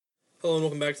Hello and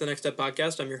welcome back to the Next Step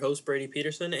Podcast. I'm your host, Brady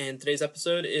Peterson, and today's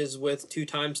episode is with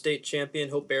two-time state champion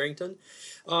Hope Barington.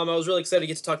 I was really excited to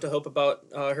get to talk to Hope about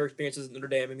her experiences at Notre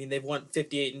Dame. I mean, they've won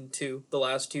 58-2 the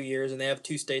last 2 years, and they have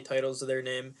two state titles to their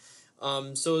name.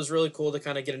 So it was really cool to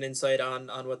kind of get an insight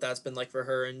on what that's been like for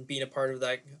her and being a part of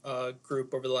that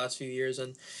group over the last few years.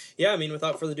 And yeah, I mean,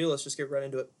 without further ado, let's just get right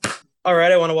into it. All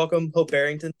right, I want to welcome Hope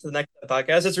Barrington to the Next Step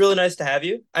Podcast. It's really nice to have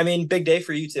you. I mean, big day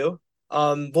for you too.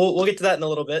 We'll get to that in a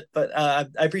little bit, but I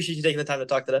appreciate you taking the time to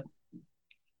talk today.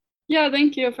 Yeah,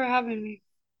 thank you for having me.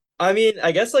 I mean,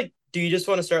 I guess like, do you just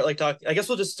want to start like talking? I guess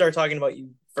we'll just start talking about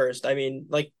you first. I mean,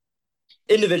 like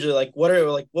individually, like what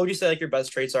would you say like your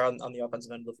best traits are on the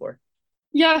offensive end of the floor?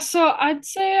 Yeah, so I'd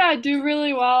say I do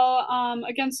really well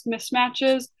against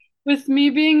mismatches. With me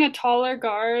being a taller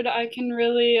guard, I can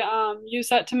really use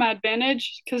that to my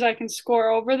advantage because I can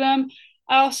score over them.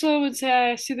 I also would say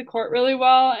I see the court really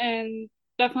well and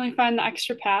definitely find the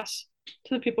extra pass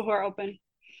to the people who are open.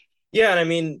 Yeah, and I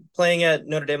mean, playing at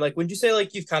Notre Dame, like, would you say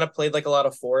like you've kind of played like a lot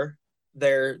of four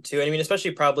there too? And I mean,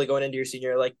 especially probably going into your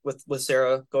senior, like with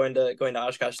Sarah going to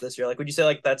Oshkosh this year. Like, would you say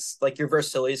like that's like your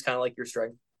versatility is kind of like your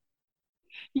strength?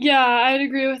 Yeah, I'd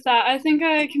agree with that. I think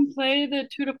I can play the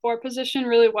 2 to 4 position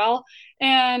really well.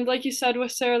 And like you said,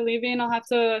 with Sarah leaving, I'll have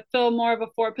to fill more of a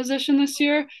 4 position this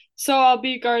year. So I'll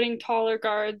be guarding taller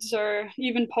guards or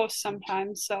even post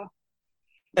sometimes. So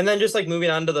And then just like moving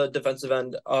on to the defensive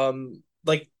end,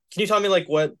 like can you tell me like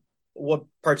what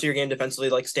parts of your game defensively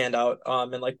like stand out,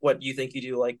 and like what you think you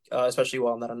do like especially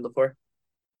well on that end of the floor?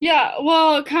 yeah,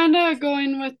 well, kind of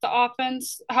going with the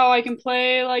offense, how I can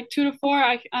play like 2 to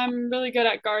 4. I'm really good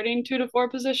at guarding 2 to 4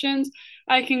 positions.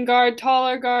 I can guard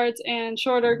taller guards and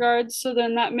shorter guards, so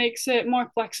then that makes it more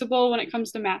flexible when it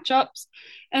comes to matchups.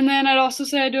 And then I'd also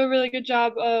say I do a really good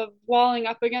job of walling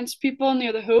up against people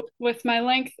near the hoop with my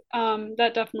length.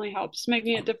 That definitely helps,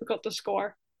 making it difficult to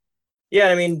score. Yeah,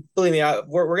 I mean, believe me,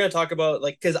 we're gonna talk about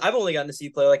like because I've only gotten to see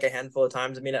you play like a handful of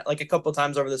times. I mean, like a couple of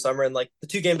times over the summer, and like the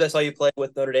two games I saw you play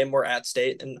with Notre Dame were at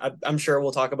State, and I'm sure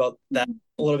we'll talk about that Mhm.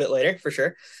 a little bit later for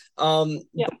sure.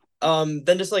 Yeah.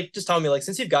 Then just tell me like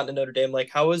since you've gotten to Notre Dame, like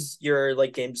how has your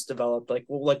like games developed? Like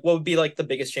what would be like the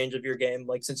biggest change of your game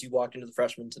like since you walked into the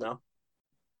freshman to now?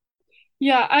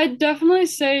 Yeah, I'd definitely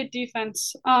say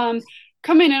defense.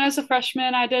 Coming in as a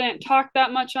freshman, I didn't talk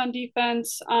that much on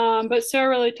defense, but Sarah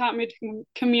really taught me to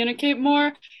communicate more,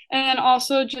 and then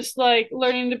also just like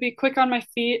learning to be quick on my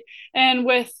feet. And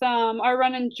with our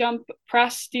run and jump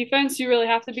press defense, you really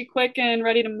have to be quick and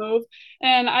ready to move.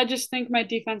 And I just think my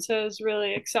defense has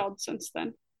really excelled since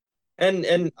then.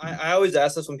 And I always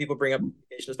ask this when people bring up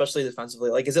communication, especially defensively.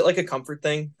 Like, is it like a comfort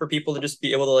thing for people to just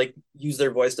be able to like use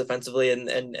their voice defensively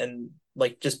and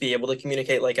like just be able to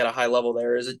communicate like at a high level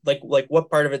there? Is it like what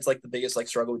part of it's like the biggest like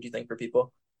struggle would you think for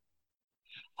people?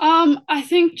 I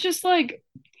think just like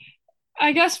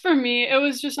I guess for me, it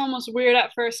was just almost weird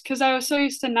at first because I was so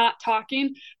used to not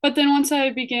talking. But then once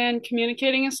I began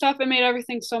communicating and stuff, it made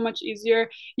everything so much easier.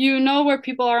 You know where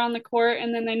people are on the court,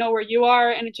 and then they know where you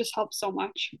are, and it just helps so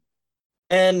much.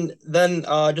 And then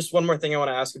just one more thing I want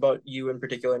to ask about you in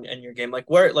particular and your game. Like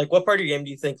what part of your game do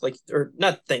you think like or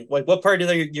not think like what part of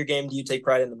your game do you take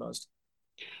pride in the most?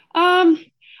 Um,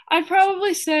 I'd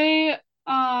probably say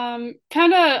kind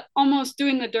of almost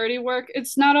doing the dirty work.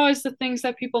 It's not always the things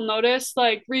that people notice,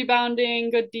 like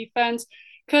rebounding, good defense,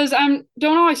 because I'm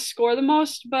don't always score the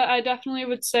most, but I definitely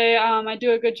would say I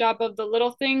do a good job of the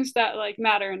little things that like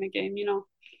matter in a game.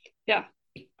 Yeah.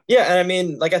 Yeah, and I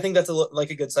mean, like I think that's like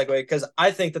a good segue because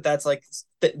I think that that's like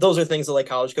those are things that like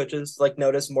college coaches like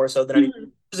notice more so than anything.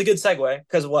 Mhm. It's a good segue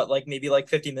because what like maybe like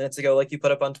 50 minutes ago, like you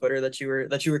put up on Twitter that you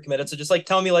were committed. So just like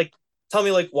tell me like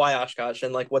why Oshkosh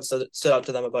and like what stood out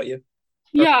to them about you. Or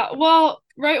Yeah, well,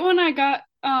 right when I got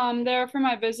there for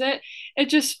my visit, it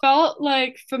just felt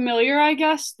like familiar, I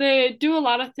guess. They do a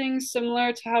lot of things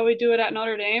similar to how we do it at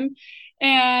Notre Dame,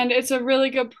 and it's a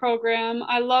really good program.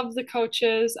 I love the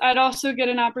coaches. I'd also get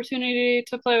an opportunity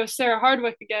to play with Sarah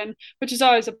Hardwick again, which is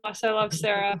always a plus. I love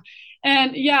Sarah.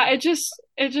 And yeah, it just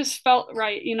felt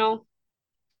right.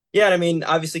 yeah, and I mean,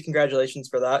 obviously, congratulations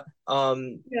for that.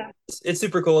 Yeah. It's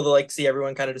super cool to like see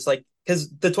everyone kind of just like because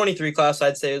the 23 class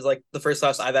I'd say is like the first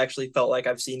class I've actually felt like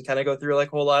I've seen kind of go through like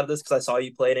a whole lot of this because I saw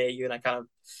you play in AU and I kind of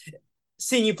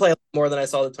seen you play more than I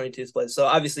saw the 22s play. So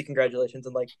obviously, congratulations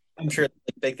and like I'm sure like,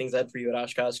 big things ahead for you at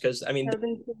Oshkosh because I mean Yeah,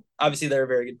 thank you. obviously they're a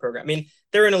very good program. I mean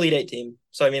they're an Elite Eight team,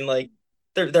 so I mean like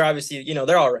they're obviously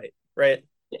they're all right, right?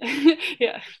 Yeah.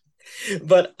 Yeah.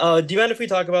 But do you mind if we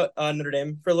talk about Notre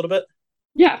Dame for a little bit?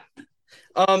 Yeah.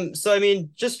 So I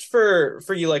mean, just for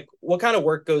you, like, what kind of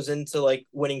work goes into like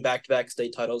winning back to back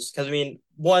state titles? Because I mean,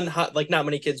 like not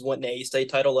many kids win an A state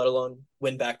title, let alone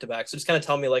win back to back. So just kind of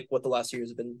tell me like what the last years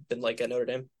have been like at Notre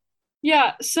Dame.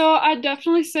 Yeah, so I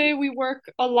definitely say we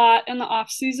work a lot in the off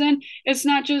season. It's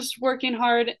not just working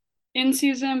hard in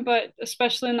season, but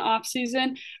especially in the off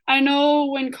season. I know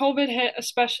when COVID hit,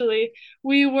 especially,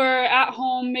 we were at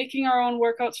home making our own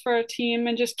workouts for our team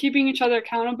and just keeping each other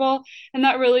accountable. And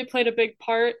that really played a big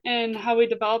part in how we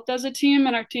developed as a team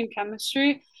and our team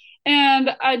chemistry. And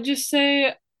I'd just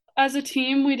say, as a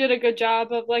team, we did a good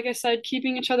job of, like I said,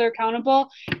 keeping each other accountable.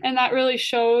 And that really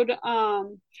showed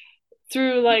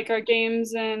through like our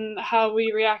games and how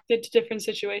we reacted to different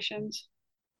situations.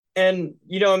 And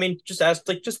I mean, just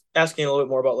asking a little bit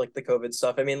more about like the COVID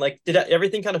stuff. I mean, like, did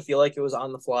everything kind of feel like it was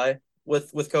on the fly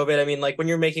with COVID? I mean, like when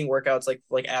you're making workouts,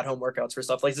 like at home workouts for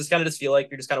stuff, like does this kind of just feel like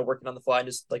you're just kind of working on the fly and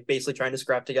just like basically trying to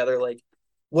scrap together like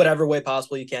whatever way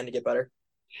possible you can to get better.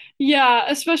 Yeah,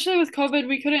 especially with COVID,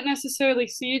 we couldn't necessarily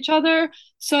see each other.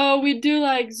 So we do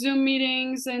like Zoom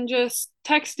meetings and just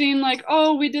texting, like,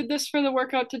 oh, we did this for the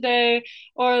workout today,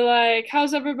 or like,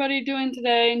 how's everybody doing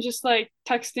today? And just like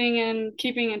texting and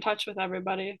keeping in touch with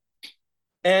everybody.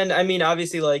 And I mean,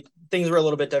 obviously, like things were a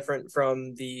little bit different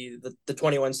from the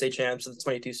 21 state champs and the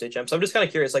 22 state champs. So I'm just kind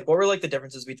of curious, like, what were like the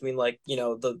differences between like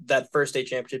the that first state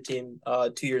championship team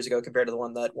 2 years ago compared to the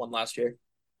one that won last year?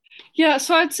 Yeah,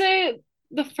 so I'd say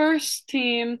the first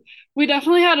team, we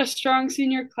definitely had a strong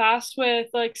senior class with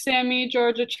like Sammy,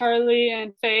 Georgia, Charlie,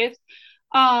 and Faith.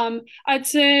 I'd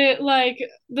say like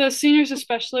the seniors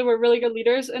especially were really good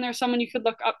leaders and they're someone you could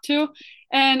look up to.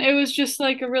 And it was just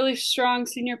like a really strong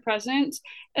senior presence.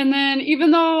 And then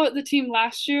even though the team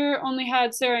last year only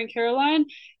had Sarah and Caroline,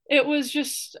 it was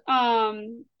just a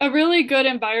really good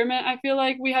environment. I feel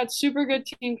like we had super good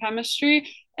team chemistry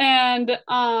and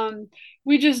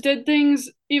we just did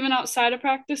things even outside of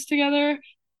practice together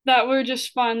that were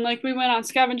just fun. Like we went on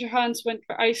scavenger hunts, went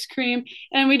for ice cream,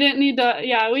 and we didn't need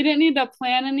to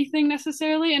plan anything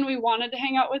necessarily, and we wanted to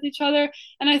hang out with each other.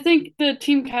 And I think the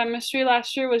team chemistry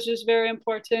last year was just very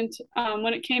important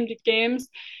when it came to games.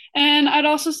 And I'd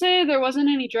also say there wasn't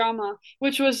any drama,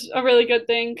 which was a really good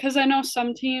thing because I know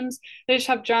some teams they just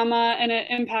have drama and it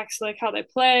impacts like how they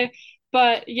play.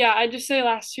 But yeah, I'd just say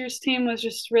last year's team was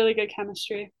just really good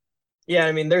chemistry. Yeah,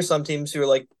 I mean, there's some teams who are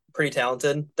like pretty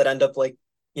talented that end up like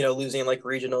losing in like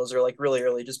regionals or like really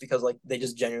early just because like they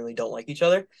just genuinely don't like each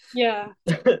other. Yeah.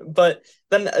 But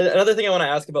then another thing I want to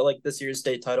ask about like this year's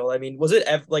state title. I mean, was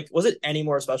it any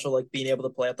more special like being able to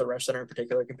play at the Rush Center in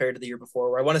particular compared to the year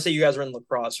before? Where I want to say you guys were in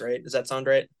lacrosse, right? Does that sound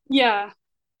right? Yeah.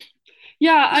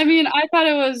 Yeah, I mean, I thought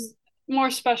it was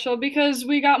more special because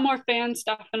we got more fans,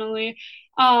 definitely.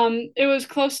 It was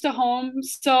close to home,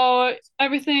 so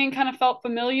everything kind of felt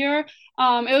familiar.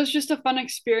 It was just a fun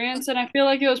experience, and I feel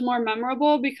like it was more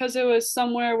memorable because it was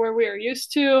somewhere where we were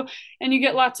used to, and you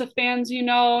get lots of fans,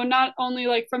 not only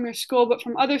like from your school, but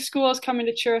from other schools coming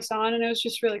to cheer us on, and it was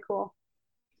just really cool.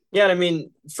 Yeah, and I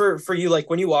mean, for you, like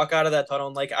when you walk out of that tunnel,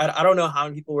 and like I don't know how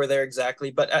many people were there exactly,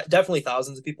 but definitely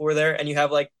thousands of people were there, and you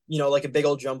have like like a big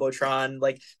old jumbotron,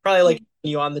 like probably like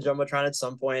you on the jumbotron at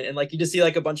some point, and like you just see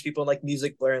like a bunch of people and like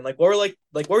music blaring. Like what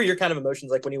were your kind of emotions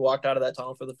like when you walked out of that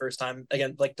tunnel for the first time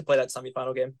again, like to play that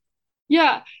semifinal game?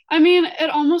 Yeah, I mean, it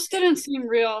almost didn't seem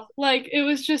real. Like, it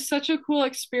was just such a cool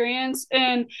experience.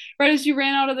 And right as you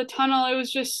ran out of the tunnel, it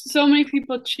was just so many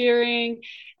people cheering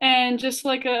and just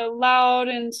like a loud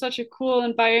and such a cool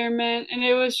environment. And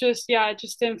it was just, yeah, it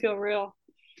just didn't feel real.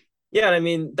 Yeah, and I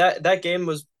mean that game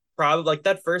was probably like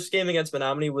that first game against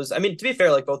Menominee was. I mean, to be fair,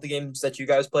 like both the games that you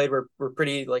guys played were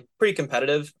pretty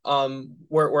competitive.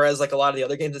 Whereas like a lot of the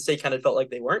other games at state kind of felt like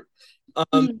they weren't.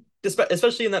 Um, Mhm.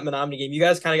 especially in that Menominee game, you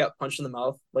guys kind of got punched in the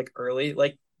mouth like early.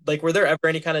 Like were there ever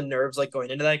any kind of nerves like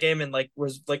going into that game? And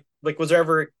was there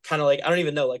ever kind of like I don't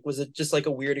even know like was it just like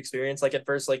a weird experience like at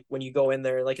first like when you go in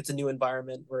there like it's a new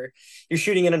environment where you're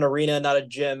shooting in an arena not a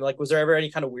gym like was there ever any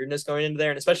kind of weirdness going into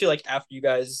there and especially like after you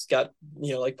guys got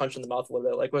like punched in the mouth a little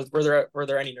bit like were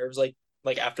there any nerves like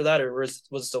after that or was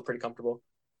it still pretty comfortable?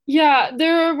 Yeah,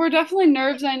 there were definitely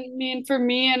nerves. I mean, for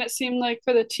me, and it seemed like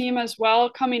for the team as well,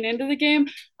 coming into the game,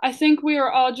 I think we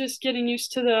were all just getting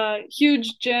used to the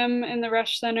huge gym in the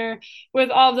Rush Center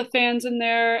with all the fans in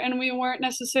there, and we weren't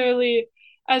necessarily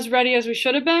as ready as we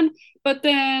should have been. But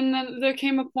then there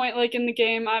came a point, like in the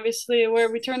game, obviously,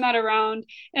 where we turned that around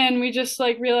and we just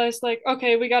like realized, like,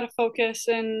 okay, we got to focus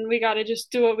and we got to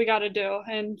just do what we got to do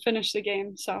and finish the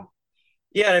game. So.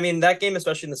 Yeah, and I mean that game,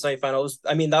 especially in the semifinals.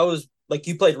 I mean that was like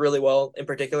you played really well in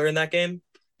particular in that game,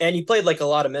 and you played like a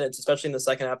lot of minutes, especially in the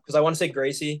second half. Because I want to say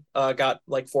Gracie got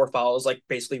like four fouls like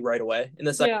basically right away in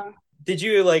the second. Yeah. Did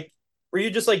you like? were you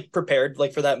just like prepared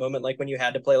like for that moment, like when you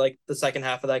had to play like the second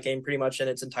half of that game pretty much in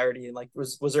its entirety? And like,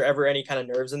 was there ever any kind of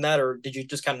nerves in that, or did you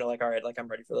just kind of know like, all right, like I'm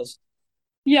ready for this?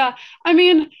 Yeah, I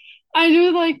mean, I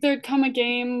knew like there'd come a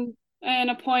game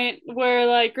and a point where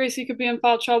like Gracie could be in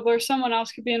foul trouble or someone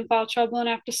else could be in foul trouble and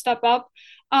have to step up.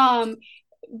 Um,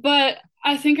 but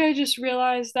I think I just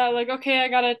realized that like, okay, I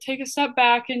gotta take a step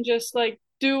back and just like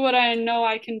do what I know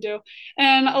I can do.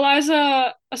 And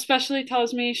Eliza especially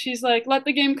tells me, she's like, let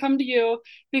the game come to you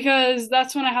because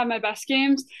that's when I have my best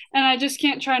games. And I just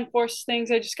can't try and force things.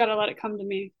 I just gotta let it come to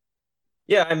me.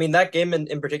 Yeah, I mean that game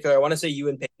in particular, I want to say you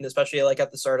and Peyton, especially like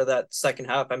at the start of that second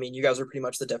half. I mean, you guys were pretty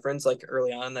much the difference like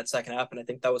early on in that second half, and I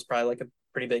think that was probably like a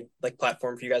pretty big like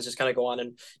platform for you guys just kind of go on.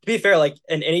 And to be fair, like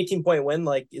an 18-point win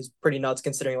like is pretty nuts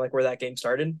considering like where that game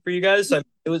started for you guys. So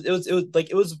I mean,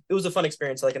 it was a fun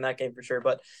experience like in that game for sure.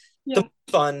 But the Yeah.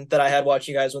 fun that I had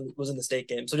watching you guys was in the state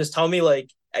game. So just tell me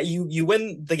like you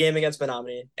win the game against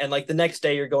Menominee, and like the next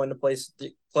day you're going to play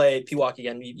Pewaukee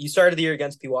again. You started the year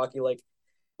against Pewaukee, like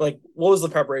what was the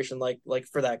preparation like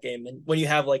for that game, and when you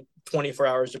have like 24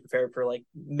 hours to prepare for like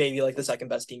maybe like the second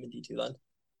best team in D2 then?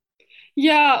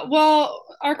 Yeah, well,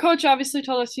 our coach obviously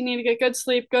told us you need to get good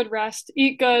sleep, good rest,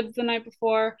 eat good the night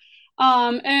before.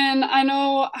 And I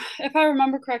know if I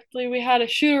remember correctly, we had a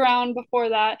shoot around before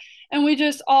that, and we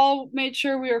just all made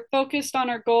sure we were focused on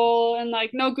our goal and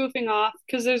like no goofing off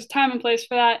because there's a time and place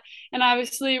for that. And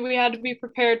obviously, we had to be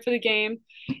prepared for the game,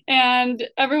 and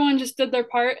everyone just did their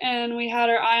part, and we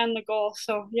had our eye on the goal.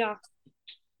 So, yeah.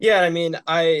 Yeah, I mean,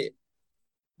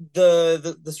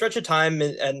 the stretch of time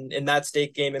and in that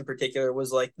state game in particular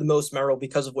was like the most memorable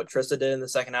because of what Trista did in the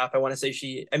second half. I want to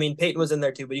say I mean, Peyton was in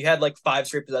there too, but you had like five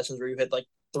straight possessions where you hit like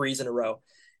threes in a row,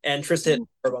 and Trista hit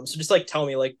four of them. So just like tell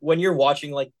me, like when you're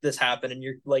watching like this happen, and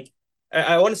you're like,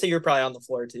 I want to say you're probably on the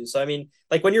floor too. So I mean,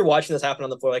 like when you're watching this happen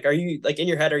on the floor, like are you like in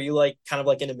your head, are you like kind of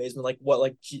like in amazement, like what,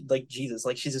 like Jesus,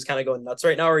 like she's just kind of going nuts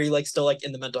right now, or are you like still like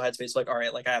in the mental headspace, like all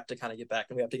right, like I have to kind of get back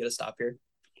and we have to get a stop here?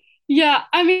 Yeah,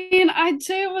 I mean, I'd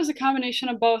say it was a combination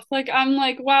of both. Like, I'm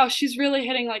like, wow, she's really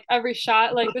hitting like every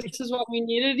shot. Like, this is what we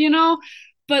needed, you know?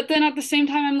 But then at the same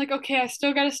time, I'm like, okay, I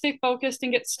still got to stay focused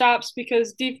and get stops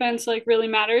because defense like really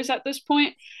matters at this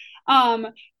point. Um,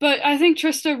 but I think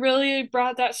Trista really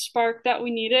brought that spark that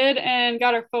we needed and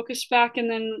got our focus back, and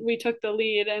then we took the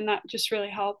lead, and that just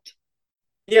really helped.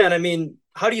 Yeah, and I mean,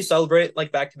 how do you celebrate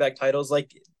like back-to-back titles?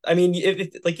 Like, I mean,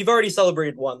 if like you've already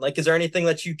celebrated one, like, is there anything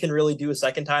that you can really do a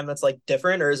second time that's like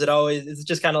different, or is it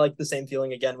just kind of like the same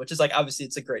feeling again? Which is like obviously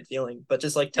it's a great feeling, but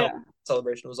just like tell me Yeah. what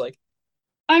celebration was like.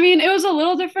 I mean, it was a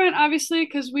little different, obviously,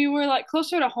 because we were like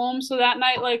closer to home. So that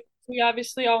night, like, we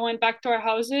obviously all went back to our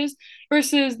houses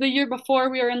versus the year before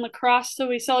we were in lacrosse. So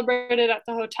we celebrated at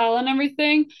the hotel and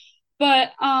everything.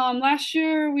 But last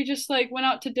year, we just like went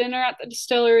out to dinner at the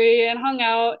distillery and hung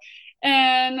out.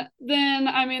 And then,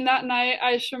 I mean, that night,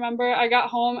 I just remember I got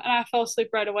home and I fell asleep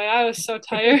right away. I was so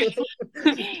tired.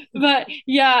 But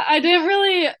yeah, I didn't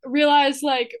really realize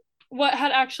like what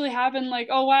had actually happened. Like,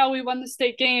 oh wow, we won the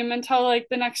state game until like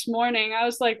the next morning. I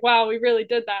was like, wow, we really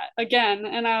did that again.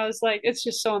 And I was like, it's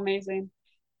just so amazing.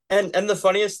 And the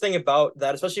funniest thing about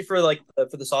that, especially for like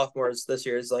for the sophomores this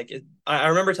year, is like I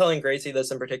remember telling Gracie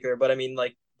this in particular, but I mean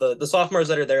like the sophomores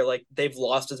that are there, like they've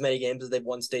lost as many games as they've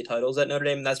won state titles at Notre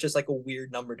Dame. And that's just like a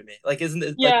weird number to me. Like, isn't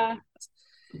it like? Yeah.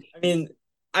 I mean,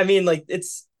 I mean, like it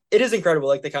is incredible,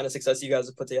 like the kind of success you guys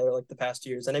have put together like the past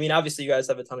years. And I mean, obviously, you guys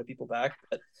have a ton of people back,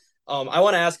 but I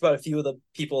want to ask about a few of the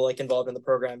people like involved in the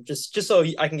program, just so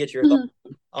I can get your thoughts.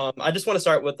 Mhm. I just want to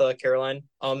start with Caroline.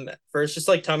 First, just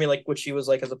like tell me like what she was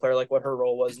like as a player, like what her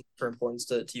role was, and her importance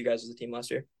to you guys as a team last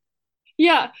year.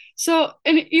 Yeah. So,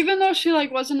 and even though she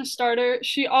like wasn't a starter,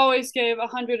 she always gave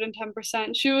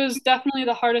 110%. She was definitely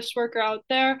the hardest worker out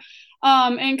there.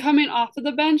 And coming off of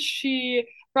the bench, she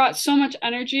brought so much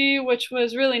energy, which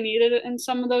was really needed in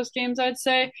some of those games, I'd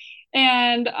say.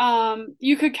 And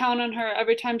you could count on her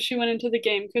every time she went into the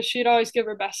game because she'd always give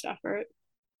her best effort.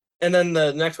 And then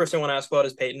the next person I want to ask about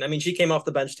is Peyton. I mean, she came off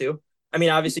the bench too. I mean,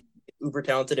 obviously uber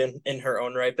talented in her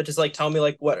own right, but just like tell me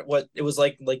like what it was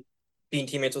like being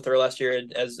teammates with her last year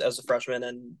as a freshman,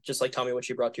 and just like tell me what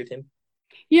she brought to your team.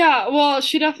 Yeah, well,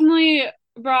 she definitely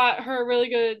brought her really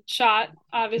good shot,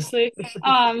 obviously.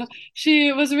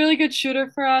 She was a really good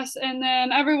shooter for us, and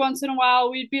then every once in a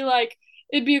while we'd be like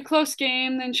it'd be a close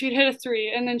game, then she'd hit a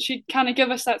three, and then she'd kind of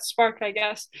give us that spark, I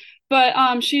guess.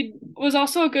 But she was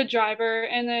also a good driver,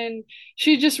 and then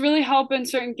she'd just really help in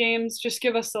certain games, just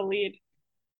give us the lead.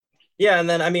 Yeah, and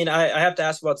then I mean, I have to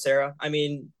ask about Sarah. I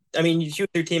mean, she was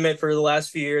your teammate for the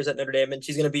last few years at Notre Dame, and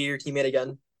she's going to be your teammate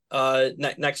again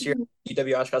next year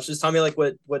UW Oshkosh. Just tell me like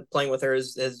what playing with her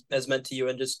has meant to you,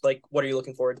 and just like what are you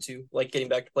looking forward to like getting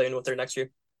back to playing with her next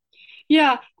year.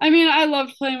 Yeah, I mean, I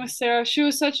loved playing with Sarah. She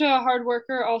was such a hard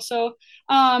worker, also.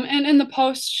 And in the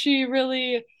post, she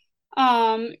really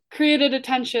created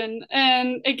attention,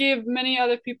 and it gave many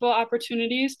other people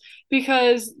opportunities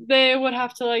because they would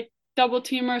have to like double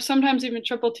team her, sometimes even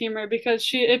triple team her, because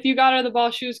if you got her the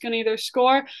ball, she was going to either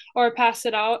score or pass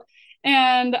it out.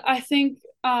 And I think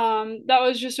that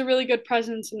was just a really good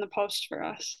presence in the post for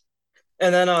us.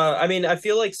 And then I mean I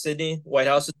feel like Sydney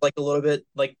Whitehouse is like a little bit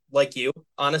like you.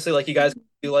 Honestly, like you guys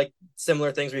do like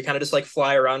similar things where you kind of just like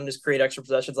fly around and just create extra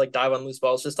possessions, like dive on loose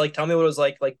balls. Just like tell me what it was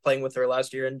like playing with her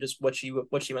last year and just what she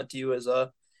meant to you as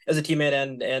a teammate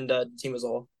and team as a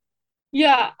whole.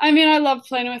 Yeah, I mean, I love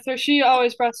playing with her. She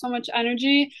always brought so much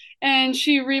energy, and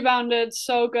she rebounded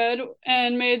so good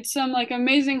and made some like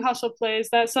amazing hustle plays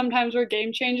that sometimes were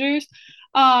game changers.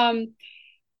 Um,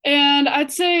 and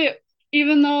I'd say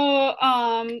even though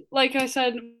like I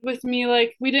said with me,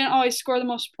 like we didn't always score the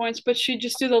most points, but she'd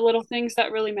just do the little things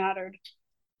that really mattered.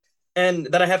 And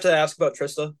then I have to ask about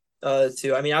Trista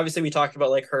too. I mean, obviously we talked about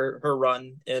like her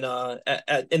run in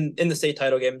the state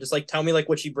title game. Just like tell me like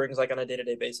what she brings like on a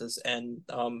day-to-day basis and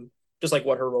just like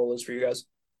what her role is for you guys.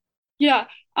 Yeah,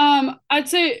 I'd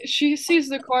say she sees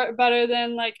the court better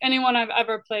than like anyone I've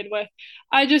ever played with.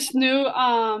 I just knew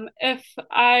if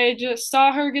I just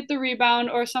saw her get the rebound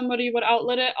or somebody would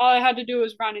outlet it, all I had to do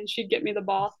was run and she'd get me the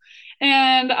ball.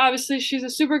 And obviously she's a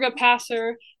super good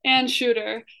passer and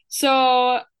shooter.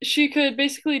 So she could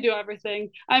basically do everything.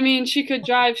 I mean, she could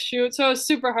drive, shoot, so it was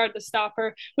super hard to stop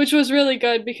her, which was really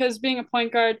good because being a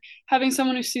point guard, having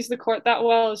someone who sees the court that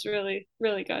well is really,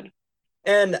 really good.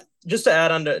 And just to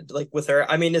add on to like with her,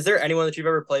 I mean, is there anyone that you've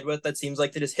ever played with that seems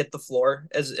like they just hit the floor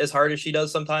as hard as she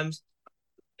does sometimes?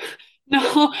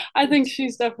 No, I think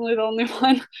she's definitely the only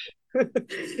one.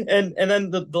 And then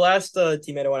the last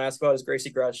teammate I want to ask about is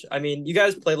Gracie Grush. I mean, you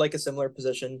guys played like a similar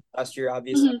position last year,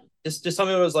 obviously. Mhm. Just tell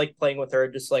me what it was like playing with her,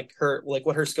 just like her like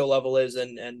what her skill level is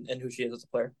and who she is as a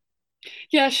player.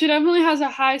 Yeah, she definitely has a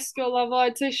high skill level.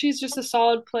 I'd say she's just a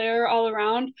solid player all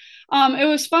around. It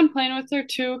was fun playing with her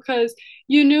too because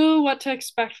you knew what to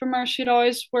expect from her. She'd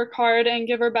always work hard and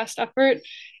give her best effort.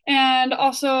 And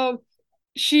also,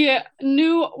 she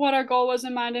knew what our goal was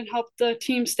in mind and helped the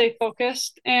team stay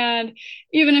focused. And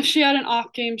even if she had an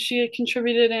off game, she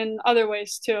contributed in other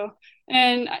ways too.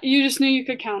 And you just knew you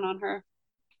could count on her.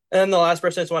 And the last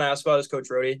person I just want to ask about is Coach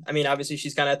Rhodey. I mean, obviously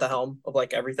she's kind of at the helm of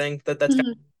like everything that's kind of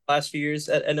Mhm. last few years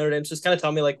at Notre Dame. So just kind of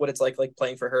tell me like what it's like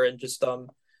playing for her and just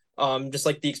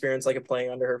like the experience like of playing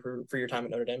under her for your time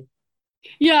at Notre Dame.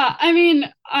 Yeah, I mean,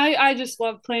 I just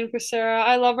love playing for Sarah.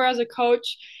 I love her as a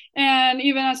coach and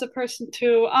even as a person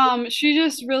too. She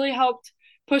just really helped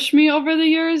push me over the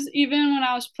years, even when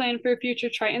I was playing for Future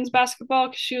Tritons basketball,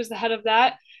 because she was the head of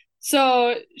that.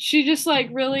 So she just like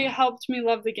really helped me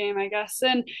love the game, I guess.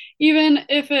 And even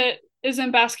if it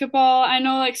isn't basketball, I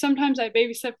know like sometimes I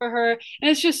babysit for her, and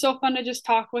it's just so fun to just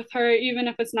talk with her, even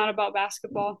if it's not about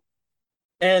basketball.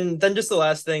 And then just the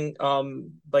last thing,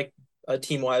 like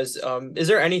team wise, is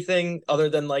there anything other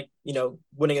than like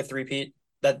winning a three-peat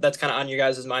that's kind of on your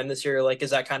guys' mind this year? Like,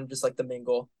 is that kind of just like the main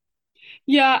goal?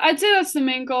 Yeah, I'd say that's the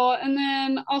main goal. And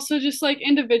then also just like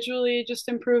individually, just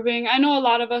improving. I know a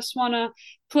lot of us want to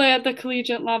play at the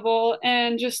collegiate level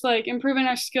and just like improving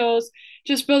our skills,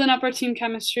 just building up our team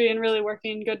chemistry and really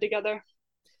working good together.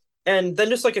 And then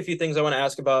just like a few things I want to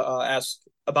ask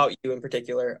about you in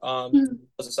particular. Mhm.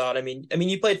 Was this out? I mean,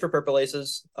 you played for Purple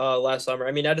Aces last summer.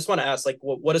 I mean, I just want to ask like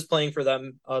what is playing for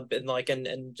them been like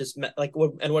and just like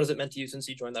what has it meant to you since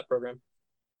you joined that program?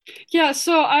 Yeah,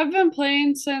 so I've been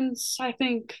playing since I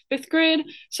think fifth grade,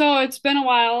 so it's been a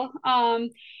while.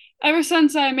 Ever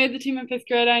since I made the team in fifth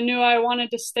grade, I knew I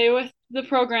wanted to stay with the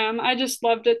program. I just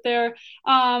loved it there.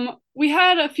 We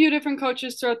had a few different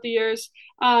coaches throughout the years,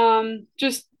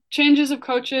 just changes of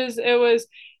coaches. It was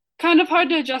kind of hard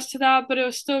to adjust to that, but it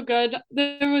was still good.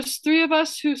 There was three of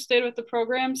us who stayed with the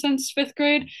program since fifth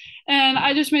grade, and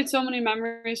I just made so many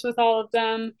memories with all of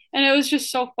them. And it was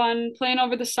just so fun playing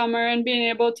over the summer and being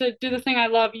able to do the thing I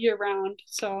love year round.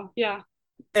 So yeah.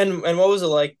 And what was it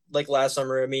like last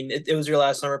summer? I mean, it was your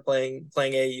last summer playing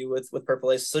AU with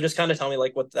Purple Aces. So just kind of tell me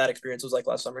like what that experience was like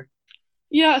last summer.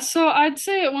 Yeah, so I'd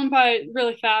say it went by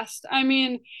really fast. I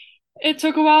mean, it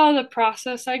took a while to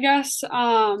process, I guess.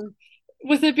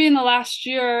 with it being the last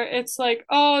year, it's like,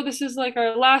 oh, this is like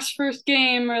our last first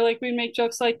game, or like we make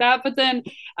jokes like that. But then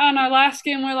on our last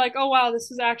game, we're like, oh wow, this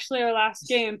is actually our last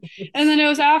game. And then it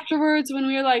was afterwards when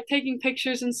we were like taking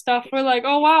pictures and stuff, we're like,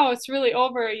 oh wow, it's really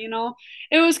over, you know?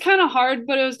 It was kind of hard,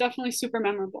 but it was definitely super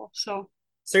memorable. So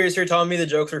So you're telling me the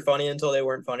jokes were funny until they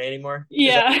weren't funny anymore?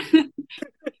 Is that? yeah.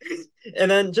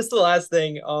 And then just the last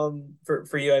thing,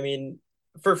 for you, I mean,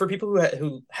 for people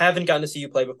who haven't gotten to see you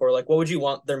play before, like, what would you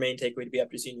want their main takeaway to be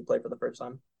after seeing you play for the first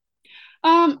time?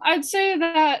 I'd say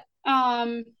that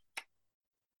when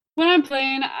I'm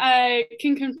playing, I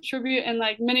can contribute in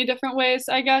like many different ways,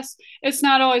 I guess. It's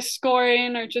not always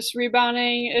scoring or just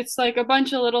rebounding. It's like a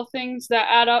bunch of little things that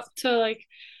add up to like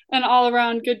an all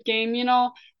around good game, you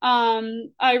know.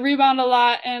 I rebound a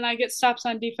lot and I get stops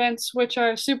on defense, which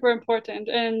are super important.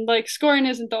 And like scoring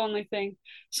isn't the only thing.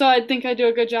 So I think I do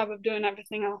a good job of doing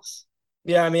everything else.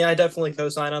 Yeah, I mean, I definitely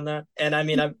co-sign on that. And I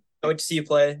mean, I wait to see you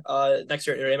play next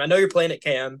year at Notre Dame. I know you're playing at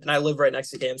KM, and I live right next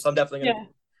to KM, so I'm definitely gonna be.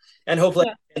 Yeah. And hopefully,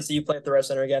 Yeah. I can see you play at the Rec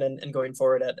Center again and going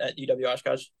forward at UW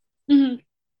Oshkosh. Hmm.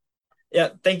 Yeah,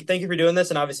 thank you for doing this,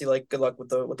 and obviously, like, good luck with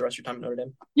the rest of your time at Notre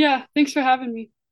Dame. Yeah. Thanks for having me.